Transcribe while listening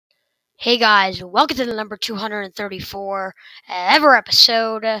Hey guys, welcome to the number 234 ever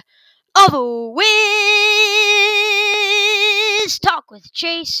episode of Wiz Talk with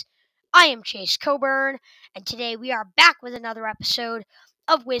Chase. I am Chase Coburn, and today we are back with another episode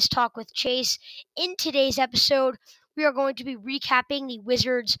of Wiz Talk with Chase. In today's episode, we are going to be recapping the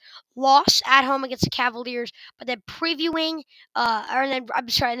Wizards' loss at home against the Cavaliers, but then recapping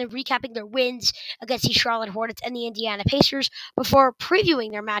their wins against the Charlotte Hornets and the Indiana Pacers before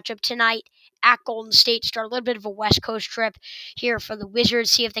previewing their matchup tonight at Golden State. Start a little bit of a West Coast trip here for the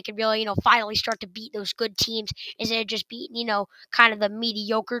Wizards, see if they can really, finally start to beat those good teams instead of just beating, kind of the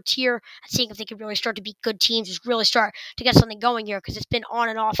mediocre tier, and seeing if they can really start to beat good teams, just really start to get something going here because it's been on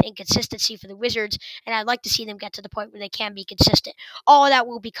and off inconsistency for the Wizards, and I'd like to see them get to the point where they can be consistent. All of that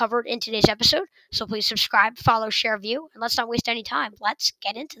will be covered in today's episode, so please subscribe, follow, share, view, and let's not waste any time. Let's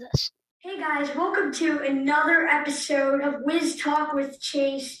get into this. Hey guys, welcome to another episode of Wiz Talk with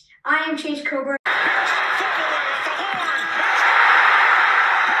Chase. I am Chase Coburn.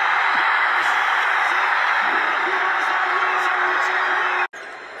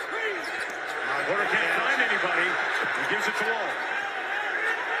 Porter can't find anybody. He gives it to Wall.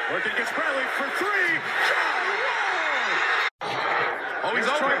 Working against Bradley for three. Oh, he's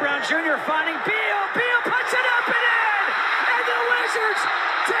open. Troy Brown Jr. finding Beal. Beal puts it up and in! And the Wizards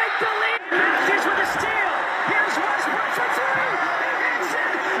take the lead. Matthews with a steal. Here's Westbrook for three. He hits it.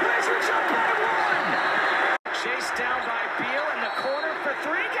 Wizards up by one. Chased down by Beal in the corner for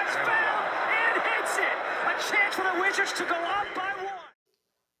three. Gets fouled and hits it. A chance for the Wizards to go up by one.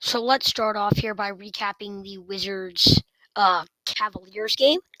 So let's start off here by recapping the Wizards Cavaliers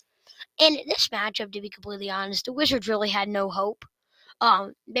game. And in this matchup, to be completely honest, the Wizards really had no hope.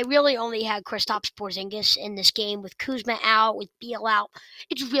 They really only had Kristaps Porzingis in this game with Kuzma out, with Beal out.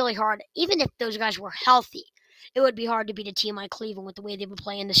 It's really hard. Even if those guys were healthy, it would be hard to beat a team like Cleveland with the way they were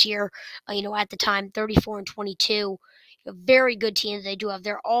playing this year. At the time, 34-22. A very good team. They do have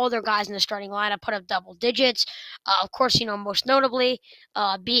all their guys in the starting lineup put up double digits. Of course, most notably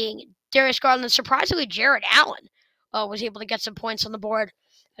being Darius Garland. Surprisingly, Jarrett Allen was able to get some points on the board.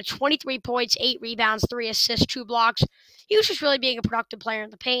 23 points, 8 rebounds, 3 assists, 2 blocks. He was just really being a productive player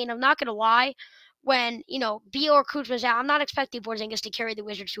in the paint. I'm not going to lie. When, Beal or Kuzma's out, I'm not expecting Porzingis to carry the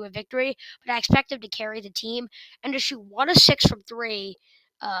Wizards to a victory, but I expect him to carry the team and to shoot 1 of 6 from 3.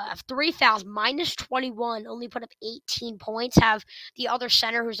 3 fouls, minus 21, only put up 18 points. Have the other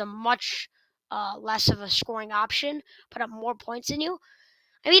center, who's a much less of a scoring option, put up more points than you.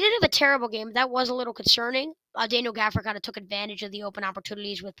 I mean, he didn't have a terrible game. That was a little concerning. Daniel Gafford kind of took advantage of the open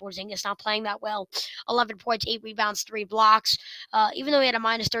opportunities with Porzingis not playing that well. 11 points, 8 rebounds, 3 blocks. Even though he had a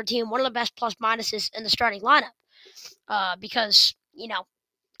minus 13, one of the best plus minuses in the starting lineup. Because,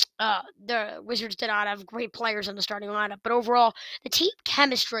 the Wizards did not have great players in the starting lineup. But overall, the team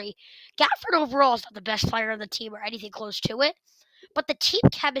chemistry, Gafford overall is not the best player on the team or anything close to it. But the team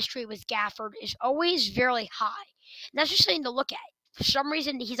chemistry with Gafford is always very high. And that's just something to look at. For some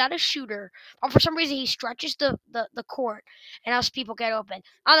reason, he's not a shooter, but for some reason, he stretches the court and helps people get open.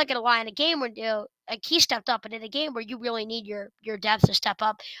 I'm not going to lie, in a game where he stepped up, and in a game where you really need your depth to step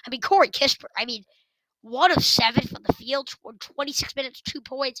up. I mean, Corey Kispert, 1 of 7 from the field, 26 minutes, 2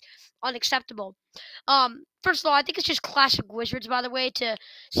 points, unacceptable. First of all, I think it's just classic Wizards, by the way, to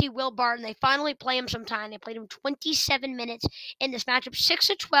see Will Barton. They finally play him sometime. They played him 27 minutes in this matchup, 6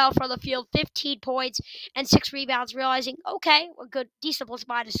 of 12 from the field, 15 points, and 6 rebounds, realizing, okay, a good, decent plus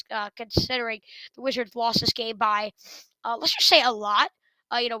minus, considering the Wizards lost this game by, let's just say, a lot.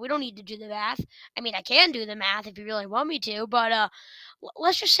 We don't need to do the math. I mean, I can do the math if you really want me to, but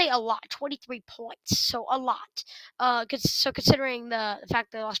let's just say a lot, 23 points, so a lot. So considering the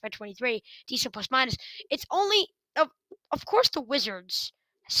fact that they lost by 23, decent plus minus, it's only, of course, the Wizards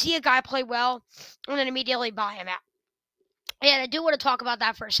see a guy play well and then immediately buy him out. And I do want to talk about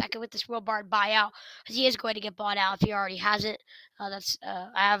that for a second with this Will Barton buyout, because he is going to get bought out if he already hasn't. I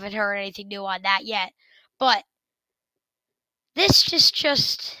haven't heard anything new on that yet, but this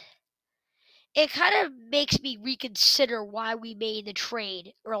just it kind of makes me reconsider why we made the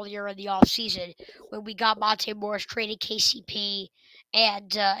trade earlier in the offseason when we got Monte Morris, traded KCP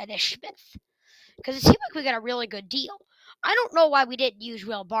and Ish Smith. Because it seemed like we got a really good deal. I don't know why we didn't use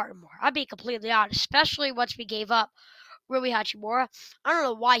Will Barton more. I'll be completely honest, especially once we gave up Rui Hachimura. I don't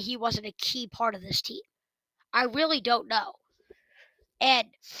know why he wasn't a key part of this team. I really don't know. And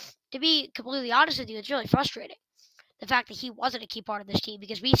to be completely honest with you, it's really frustrating. The fact that he wasn't a key part of this team,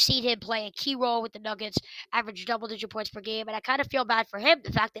 because we've seen him play a key role with the Nuggets, average double-digit points per game, and I kind of feel bad for him,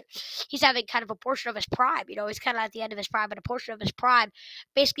 the fact that he's having kind of a portion of his prime. He's kind of at the end of his prime, and a portion of his prime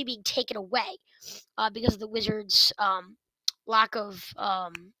basically being taken away because of the Wizards' lack of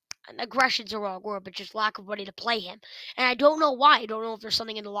aggression's the wrong word, but just lack of money to play him. And I don't know why. I don't know if there's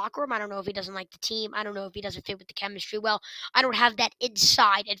something in the locker room. I don't know if he doesn't like the team. I don't know if he doesn't fit with the chemistry well. I don't have that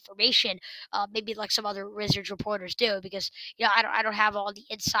inside information, maybe like some other Wizards reporters do, because I don't have all the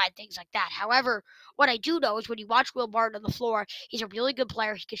inside things like that. However, what I do know is when you watch Will Barton on the floor, he's a really good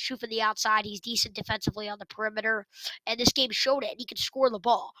player. He can shoot from the outside. He's decent defensively on the perimeter, and this game showed it. He can score the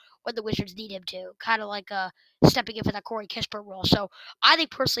ball when the Wizards need him to, kind of like stepping in for that Corey Kispert role. So I think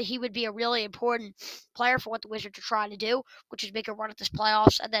personally he would be a really important player for what the Wizards are trying to do, which is make a run at this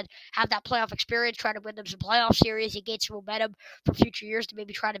playoffs and then have that playoff experience, try to win them some playoff series and gain some momentum for future years to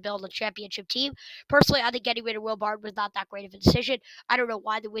maybe try to build a championship team. Personally, I think getting rid of Will Barton was not that great of a decision. I don't know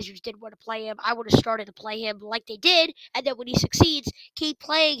why the Wizards didn't want to play him. I would have started to play him like they did, and then when he succeeds, keep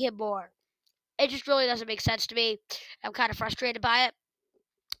playing him more. It just really doesn't make sense to me. I'm kind of frustrated by it.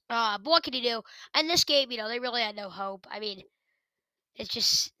 But what can you do? In this game, they really had no hope. I mean, it's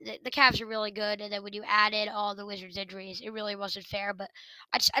just the Cavs are really good, and then when you add in all the Wizards' injuries, it really wasn't fair. But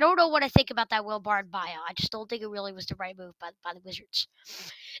I don't know what I think about that Will Barton buyout. I just don't think it really was the right move by the Wizards.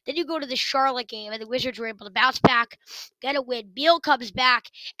 Then you go to the Charlotte game, and the Wizards were able to bounce back, get a win. Beal comes back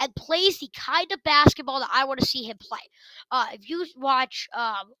and plays the kind of basketball that I want to see him play. If you watch,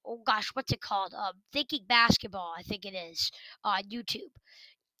 what's it called? Thinking Basketball, I think it is, on YouTube.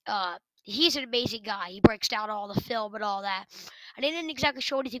 He's an amazing guy. He breaks down all the film and all that. And it didn't exactly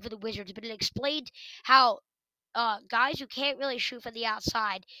show anything for the Wizards, but it explained how guys who can't really shoot from the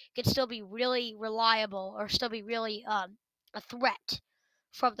outside can still be really reliable or still be really a threat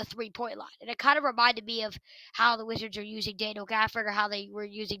from the three-point line. And it kind of reminded me of how the Wizards are using Daniel Gafford or how they were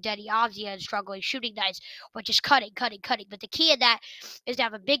using Deni Avdija and struggling shooting nights, but just cutting. But the key in that is to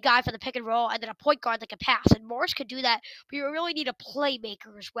have a big guy for the pick and roll and then a point guard that can pass. And Morris could do that, but you really need a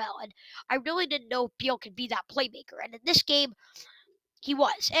playmaker as well. And I really didn't know if Beal could be that playmaker. And in this game, he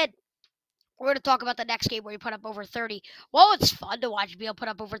was. And we're going to talk about the next game where he put up over 30. Well, it's fun to watch Beal put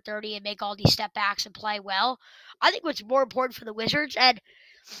up over 30 and make all these step backs and play well. I think what's more important for the Wizards, and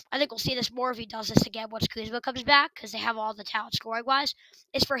I think we'll see this more if he does this again once Kuzma comes back, because they have all the talent scoring-wise,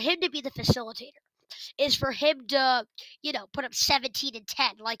 is for him to be the facilitator. Is for him to, put up 17 and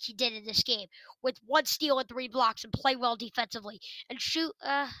 10 like he did in this game with 1 steal and 3 blocks and play well defensively and shoot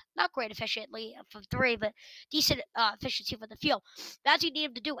not great efficiently from 3, but decent efficiency from the field. That's what you need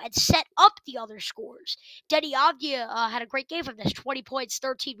him to do and set up the other scores. Deni Avdija had a great game from this: 20 points,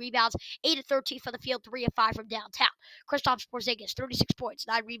 13 rebounds, 8 of 13 from the field, 3 of 5 from downtown. Kristaps Porzingis, 36 points,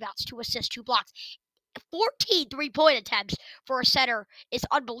 9 rebounds, 2 assists, 2 blocks. 14 three-point attempts for a center is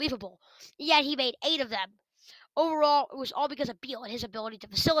unbelievable. Yet he made 8 of them. Overall, it was all because of Beal and his ability to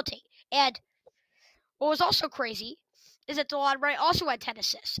facilitate. And what was also crazy is that Delon Wright also had 10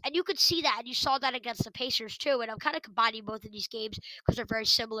 assists. And you could see that, and you saw that against the Pacers too. And I'm kind of combining both of these games because they're very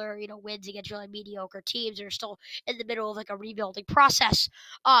similar, wins against really mediocre teams that are still in the middle of like a rebuilding process.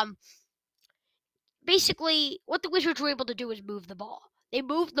 Basically, what the Wizards were able to do is move the ball. They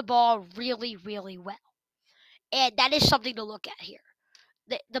moved the ball really, really well. And that is something to look at here.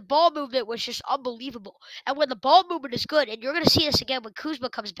 The ball movement was just unbelievable. And when the ball movement is good, and you're going to see this again when Kuzma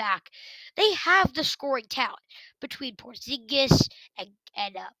comes back, they have the scoring talent between Porzingis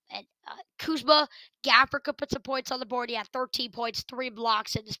and Kuzma. Gafford could put some points on the board. He had 13 points, 3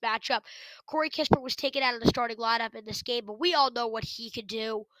 blocks in this matchup. Corey Kispert was taken out of the starting lineup in this game, but we all know what he could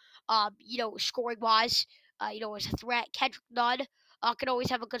do, scoring-wise. As a threat. Kendrick Nunn can always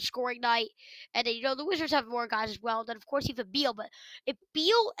have a good scoring night. And then, the Wizards have more guys as well. And then, of course, even Beal. But if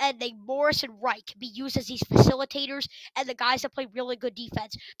Beal and Morris and Wright can be used as these facilitators and the guys that play really good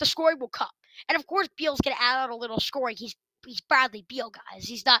defense, the scoring will come. And, of course, Beal's going to add on a little scoring. He's Bradley Beal, guys.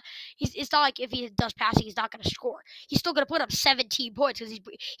 It's not like if he does passing, he's not going to score. He's still going to put up 17 points because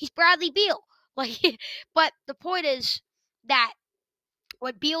he's Bradley Beal. But the point is that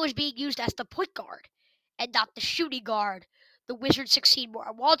when Beal is being used as the point guard and not the shooting guard, the Wizards succeed more.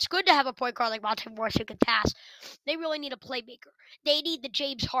 While it's good to have a point guard like Monte Morris who can pass, they really need a playmaker. They need the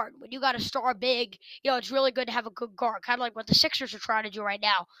James Harden. When you got a star big, it's really good to have a good guard, kind of like what the Sixers are trying to do right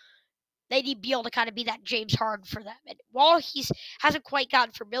now. They need Beal to kind of be that James Harden for them. And while he hasn't quite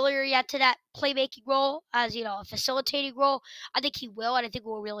gotten familiar yet to that playmaking role as, a facilitating role, I think he will, and I think it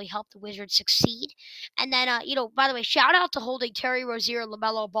will really help the Wizards succeed. And then, by the way, shout out to holding Terry Rozier and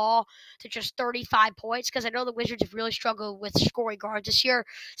LaMelo Ball to just 35 points, because I know the Wizards have really struggled with scoring guards this year.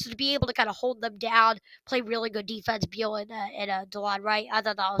 So to be able to kind of hold them down, play really good defense, Beal and Delon Wright, I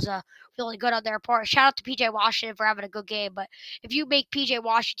thought that was really good on their part. Shout out to P.J. Washington for having a good game, but if you make P.J.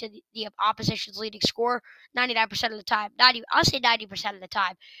 Washington the opposition's leading scorer 99% of the time, I'll say 90% of the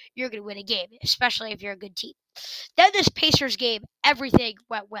time, you're going to win a game, especially if you're a good team. Then this Pacers game, everything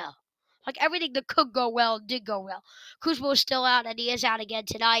went well. Like everything that could go well did go well. Kuzma was still out, and he is out again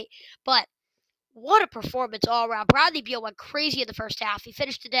tonight. But what a performance all around. Bradley Beal went crazy in the first half. He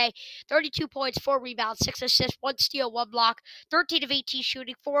finished today 32 points, 4 rebounds, 6 assists, 1 steal, 1 block, 13 of 18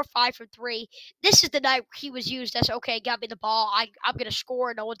 shooting, 4 of 5 from 3. This is the night he was used as, okay, got me the ball. I'm going to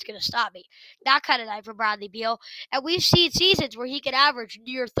score. No one's going to stop me. That kind of night for Bradley Beal. And we've seen seasons where he can average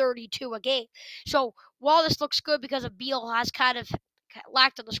near 32 a game. So while this looks good because of Beal has kind of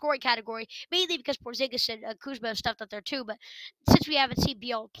lacked in the scoring category, mainly because Porzingis and Kuzma have stepped up there too. But since we haven't seen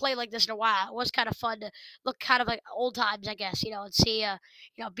Beal play like this in a while, it was kind of fun to look kind of like old times, I guess, and see,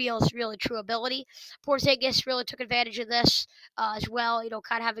 Beal's really true ability. Porzingis really took advantage of this as well,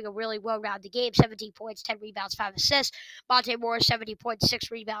 kind of having a really well-rounded game, 17 points, 10 rebounds, 5 assists. Monte Morris, 70 points,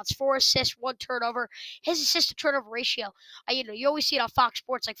 6 rebounds, 4 assists, 1 turnover. His assist-to-turnover ratio, you always see it on Fox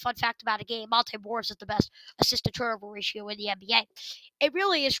Sports, like fun fact about a game, Monte Morris is the best assist-to-turnover ratio in the NBA. It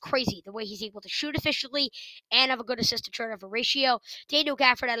really is crazy the way he's able to shoot efficiently and have a good assist-to-turnover ratio. Daniel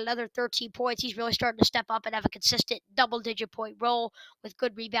Gafford had another 13 points. He's really starting to step up and have a consistent double-digit point role with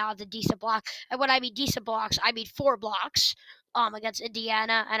good rebounds and decent blocks. And when I mean decent blocks, I mean 4 blocks against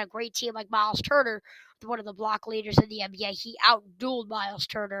Indiana and a great team like Miles Turner, one of the block leaders in the NBA. He outdueled Miles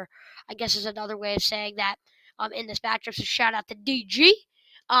Turner, I guess is another way of saying that in this matchup. So shout out to DG.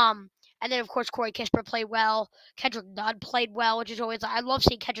 And then, of course, Corey Kispert played well. Kendrick Nunn played well, which is always, I love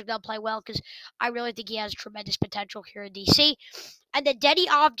seeing Kendrick Nunn play well because I really think he has tremendous potential here in DC. And then Deni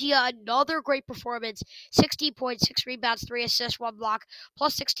Avdija, another great performance. 16 points, 6 rebounds, 3 assists, 1 block,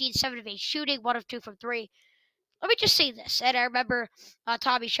 plus 16, 7 of 8 shooting, 1 of 2 from 3. Let me just say this, and I remember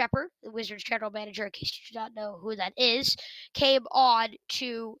Tommy Shepard, the Wizards general manager, in case you do not know who that is, came on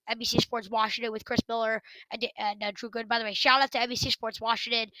to NBC Sports Washington with Chris Miller and Drew Gooden. By the way, shout out to NBC Sports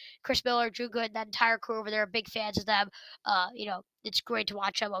Washington, Chris Miller, Drew Gooden, that entire crew over there. Big fans of them. It's great to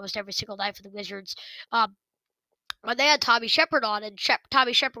watch them almost every single night for the Wizards. When they had Tommy Shepard on, and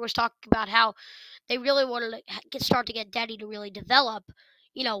Tommy Shepard was talking about how they really wanted to start to get Deni to really develop,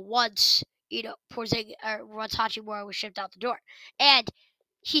 once Porzingis or once Hachimura was shipped out the door, and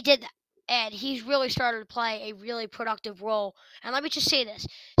he did that. And he's really started to play a really productive role. And let me just say this: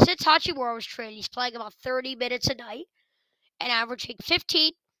 since Hachimura was traded, he's playing about 30 minutes a night and averaging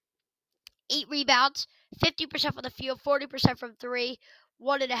 15, 8 rebounds, 50% from the field, 40% from 3,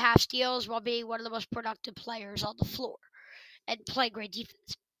 1.5 steals, while being one of the most productive players on the floor and playing great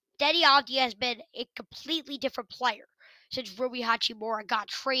defense. Deni Avdija has been a completely different player since Rui Hachimura got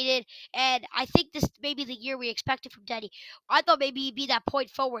traded, and I think this may be the year we expected from Deni. I thought maybe he'd be that point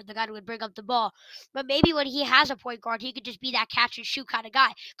forward, the guy who would bring up the ball, but maybe when he has a point guard, he could just be that catch and shoot kind of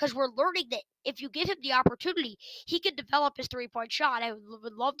guy, because we're learning that if you give him the opportunity, he can develop his three-point shot. I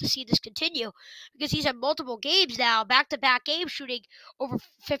would love to see this continue because he's had multiple games now, back-to-back games, shooting over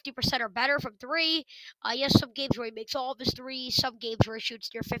 50% or better from 3. Yes, some games where he makes all of his 3s, some games where he shoots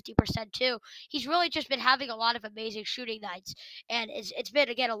near 50% too. He's really just been having a lot of amazing shooting nights, and it's been,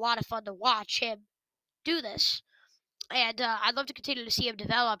 again, a lot of fun to watch him do this. And I'd love to continue to see him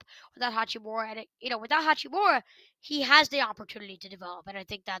develop without Hachimura. And without Hachimura, he has the opportunity to develop, and I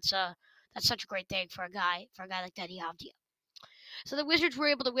think that's such a great thing for a guy like Deni Avdija. So the Wizards were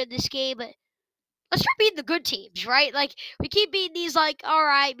able to win this game, but let's start beating the good teams, right? Like, we keep beating these, like, all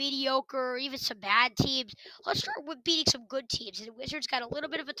right, mediocre, or even some bad teams. Let's start with beating some good teams. And the Wizards got a little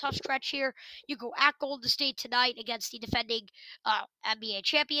bit of a tough stretch here. You go at Golden State tonight against the defending NBA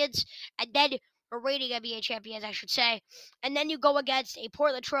champions, and then reigning NBA champions, I should say. And then you go against a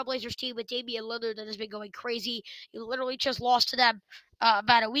Portland Trailblazers team with Damian Lillard that has been going crazy. You literally just lost to them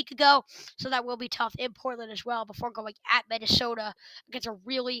about a week ago, so that will be tough in Portland as well before going at Minnesota against a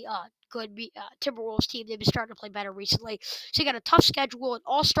really good Timberwolves team. They've been starting to play better recently. So you got a tough schedule. It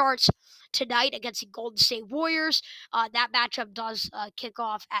all starts tonight against the Golden State Warriors. That matchup does kick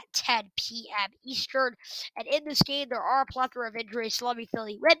off at 10 p.m. Eastern. And in this game, there are a plethora of injuries. So let me fill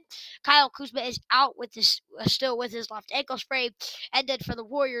you in. Kyle Kuzma is out with still with his left ankle sprain. And then for the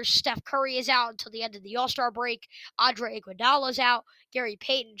Warriors, Steph Curry is out until the end of the All-Star break. Andre Iguodala is out. Gary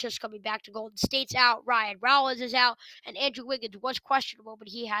Payton just coming back to Golden State's out. Ryan Rollins is out. And Andrew Wiggins was questionable, but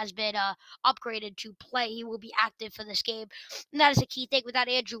he has been upgraded to play. He will be active for this game. And that is a key thing. Without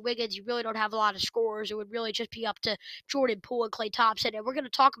Andrew Wiggins, you really don't have a lot of scorers. It would really just be up to Jordan Poole and Klay Thompson. And we're going to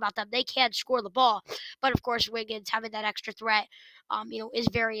talk about them. They can score the ball. But, of course, Wiggins having that extra threat is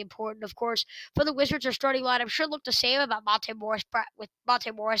very important, of course. For the Wizards, their starting lineup should look the same about Monte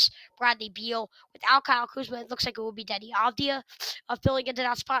Morris, Bradley Beal. Without Kyle Kuzma, it looks like it will be Deni Avdija filling into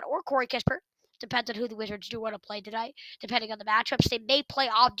that spot, or Corey Kispert. Depends on who the Wizards do want to play tonight, depending on the matchups. They may play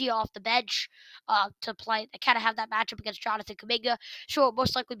Avdia off the bench to play. They kind of have that matchup against Jonathan Kuminga. So it'll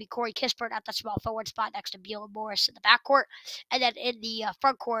most likely be Corey Kispert at the small forward spot next to Beal and Morris in the backcourt. And then in the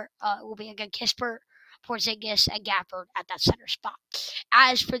front court, it will be again Kispert, Porzingis, and Gafford at that center spot.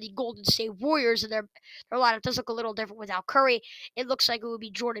 As for the Golden State Warriors, and their lineup does look a little different without Curry. It looks like it would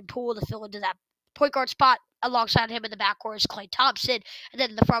be Jordan Poole to fill into that point guard spot. Alongside him in the backcourt is Klay Thompson, and then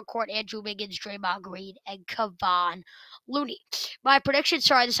in the front court, Andrew Wiggins, Draymond Green, and Kevon Looney. My prediction,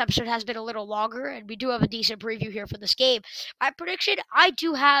 sorry, this episode has been a little longer, and we do have a decent preview here for this game. My prediction, I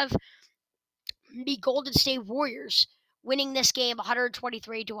do have the Golden State Warriors winning this game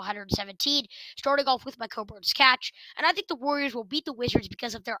 123 to 117, starting off with my Coburn's catch. And I think the Warriors will beat the Wizards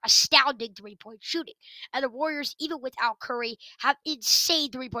because of their astounding three-point shooting. And the Warriors, even without Curry, have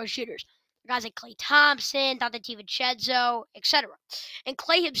insane three-point shooters. Guys like Klay Thompson, Dante DiVincenzo, etc. And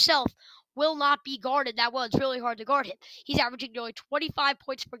Klay himself will not be guarded that well. It's really hard to guard him. He's averaging nearly 25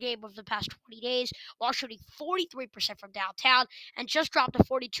 points per game over the past 20 days while shooting 43% from downtown and just dropped a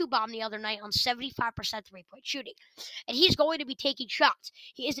 42 bomb the other night on 75% three-point shooting. And he's going to be taking shots.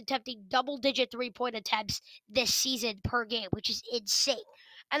 He is attempting double-digit three-point attempts this season per game, which is insane.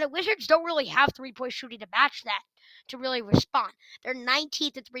 And the Wizards don't really have three-point shooting to match that, to really respond. They're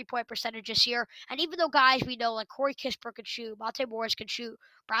 19th in three-point percentage this year. And even though guys we know like Corey Kispert can shoot, Monte Morris can shoot,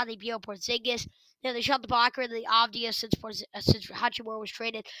 Bradley Beal, Porzingis, they shot the blocker in the Avdia since Hachimura was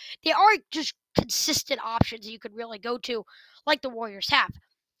traded. They aren't just consistent options that you could really go to like the Warriors have.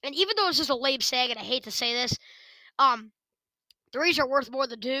 And even though it's just a lame saying, and I hate to say this, threes are worth more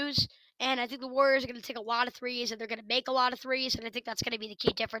than twos. And I think the Warriors are going to take a lot of threes, and they're going to make a lot of threes, and I think that's going to be the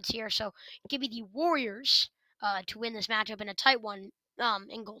key difference here. So give me the Warriors to win this matchup in a tight one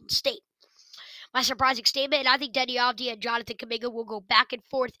in Golden State. My surprising statement, and I think Deni Avdia and Jonathan Kuminga will go back and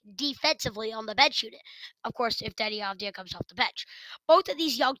forth defensively on the bench unit. Of course, if Deni Avdia comes off the bench. Both of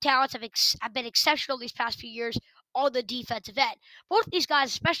these young talents have been exceptional these past few years on the defensive end. Both of these guys,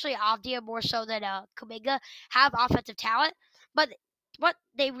 especially Avdia more so than Kuminga, have offensive talent, but what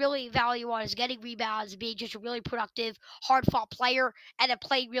they really value on is getting rebounds, being just a really productive, hard-fought player, and then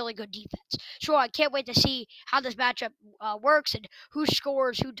playing really good defense. So I can't wait to see how this matchup works and who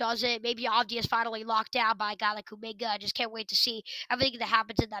scores, who doesn't. Maybe Avdia is finally locked down by a guy like Kuminga. I just can't wait to see everything that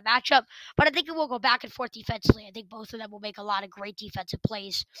happens in that matchup. But I think it will go back and forth defensively. I think both of them will make a lot of great defensive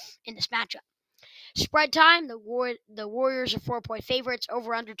plays in this matchup. Spread time, the Warriors are 4-point favorites,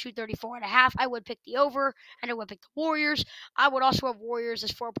 over under 234.5. I would pick the over, and I would pick the Warriors. I would also have Warriors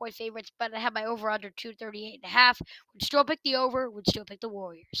as 4-point favorites, but I have my over under 238.5. Would still pick the over, would still pick the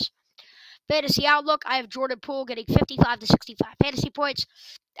Warriors. Fantasy outlook, I have Jordan Poole getting 55 to 65 fantasy points.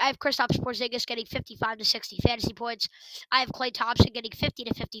 I have Kristaps Porzingis getting 55 to 60 fantasy points. I have Klay Thompson getting 50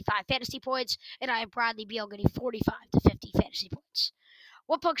 to 55 fantasy points, and I have Bradley Beal getting 45 to 50 fantasy points.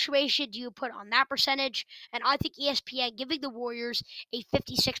 What punctuation do you put on that percentage? And I think ESPN giving the Warriors a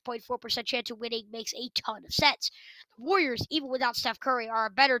 56.4% chance of winning makes a ton of sense. The Warriors, even without Steph Curry, are a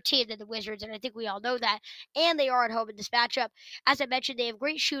better team than the Wizards, and I think we all know that. And they are at home in this matchup. As I mentioned, they have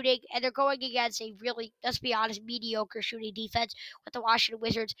great shooting, and they're going against a really, let's be honest, mediocre shooting defense with the Washington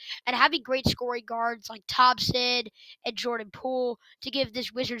Wizards. And having great scoring guards like Thompson and Jordan Poole to give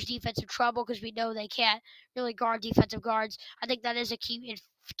this Wizards defense some trouble, because we know they can't really guard defensive guards. I think that is a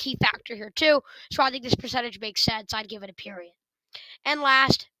key factor here too. So I think this percentage makes sense. I'd give it a period. And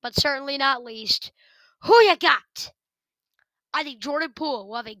last, but certainly not least, who you got? I think Jordan Poole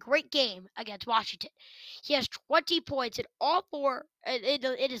will have a great game against Washington. He has 20 points in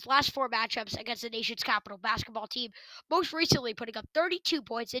his last 4 matchups against the nation's capital basketball team, most recently putting up 32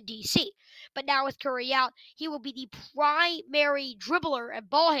 points in D.C. But now with Curry out, he will be the primary dribbler and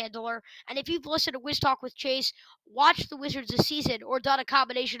ball handler. And if you've listened to Wiz Talk with Chase, watched the Wizards this season, or done a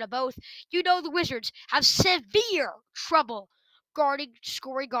combination of both, you know the Wizards have severe trouble guarding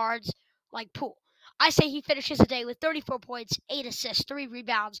scoring guards like Poole. I say he finishes the day with 34 points, 8 assists, 3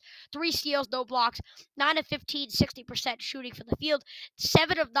 rebounds, 3 steals, no blocks, 9 of 15, 60% shooting from the field,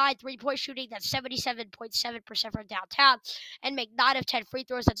 7 of 9 three-point shooting, that's 77.7% from downtown, and make 9 of 10 free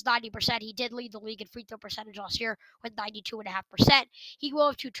throws, that's 90%. He did lead the league in free throw percentage last year with 92.5%. He will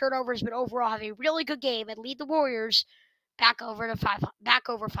have 2 turnovers, but overall have a really good game and lead the Warriors back over 500.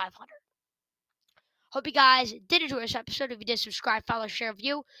 Hope you guys did enjoy this episode. If you did, subscribe, follow, share,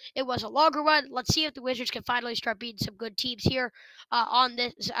 view. It was a longer one. Let's see if the Wizards can finally start beating some good teams here on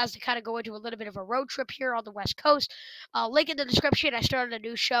this as they kind of go into a little bit of a road trip here on the West Coast. Link in the description. I started a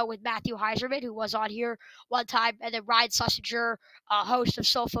new show with Matthew Heiserman, who was on here one time, and then Ryan Sussinger, host of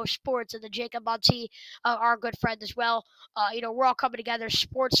Sofo Sports, and then Jacob Muncie, our good friend as well. We're all coming together.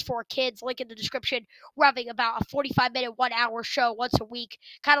 Sports for Kids. Link in the description. We're having about a 45-minute, 1-hour show once a week,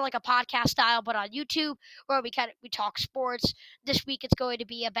 kind of like a podcast style, but on YouTube, where we talk sports. This week it's going to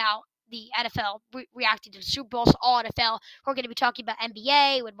be about the NFL reacting to the Super Bowl, so all NFL. We're going to be talking about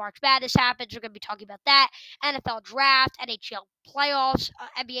NBA when March Madness happens. We're going to be talking about that. NFL draft, NHL playoffs,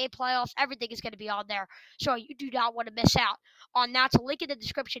 NBA playoffs. Everything is going to be on there. So you do not want to miss out on that. So link in the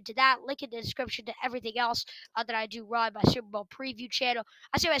description to that. Link in the description to everything else that I do run, my Super Bowl preview channel.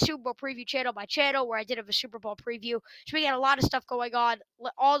 I say my Super Bowl preview channel, my channel where I did have a Super Bowl preview. So we got a lot of stuff going on.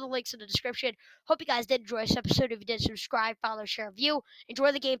 All the links in the description. Hope you guys did enjoy this episode. If you did, subscribe, follow, share, view.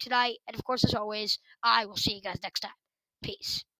 Enjoy the game tonight. And of course, as always, I will see you guys next time. Peace.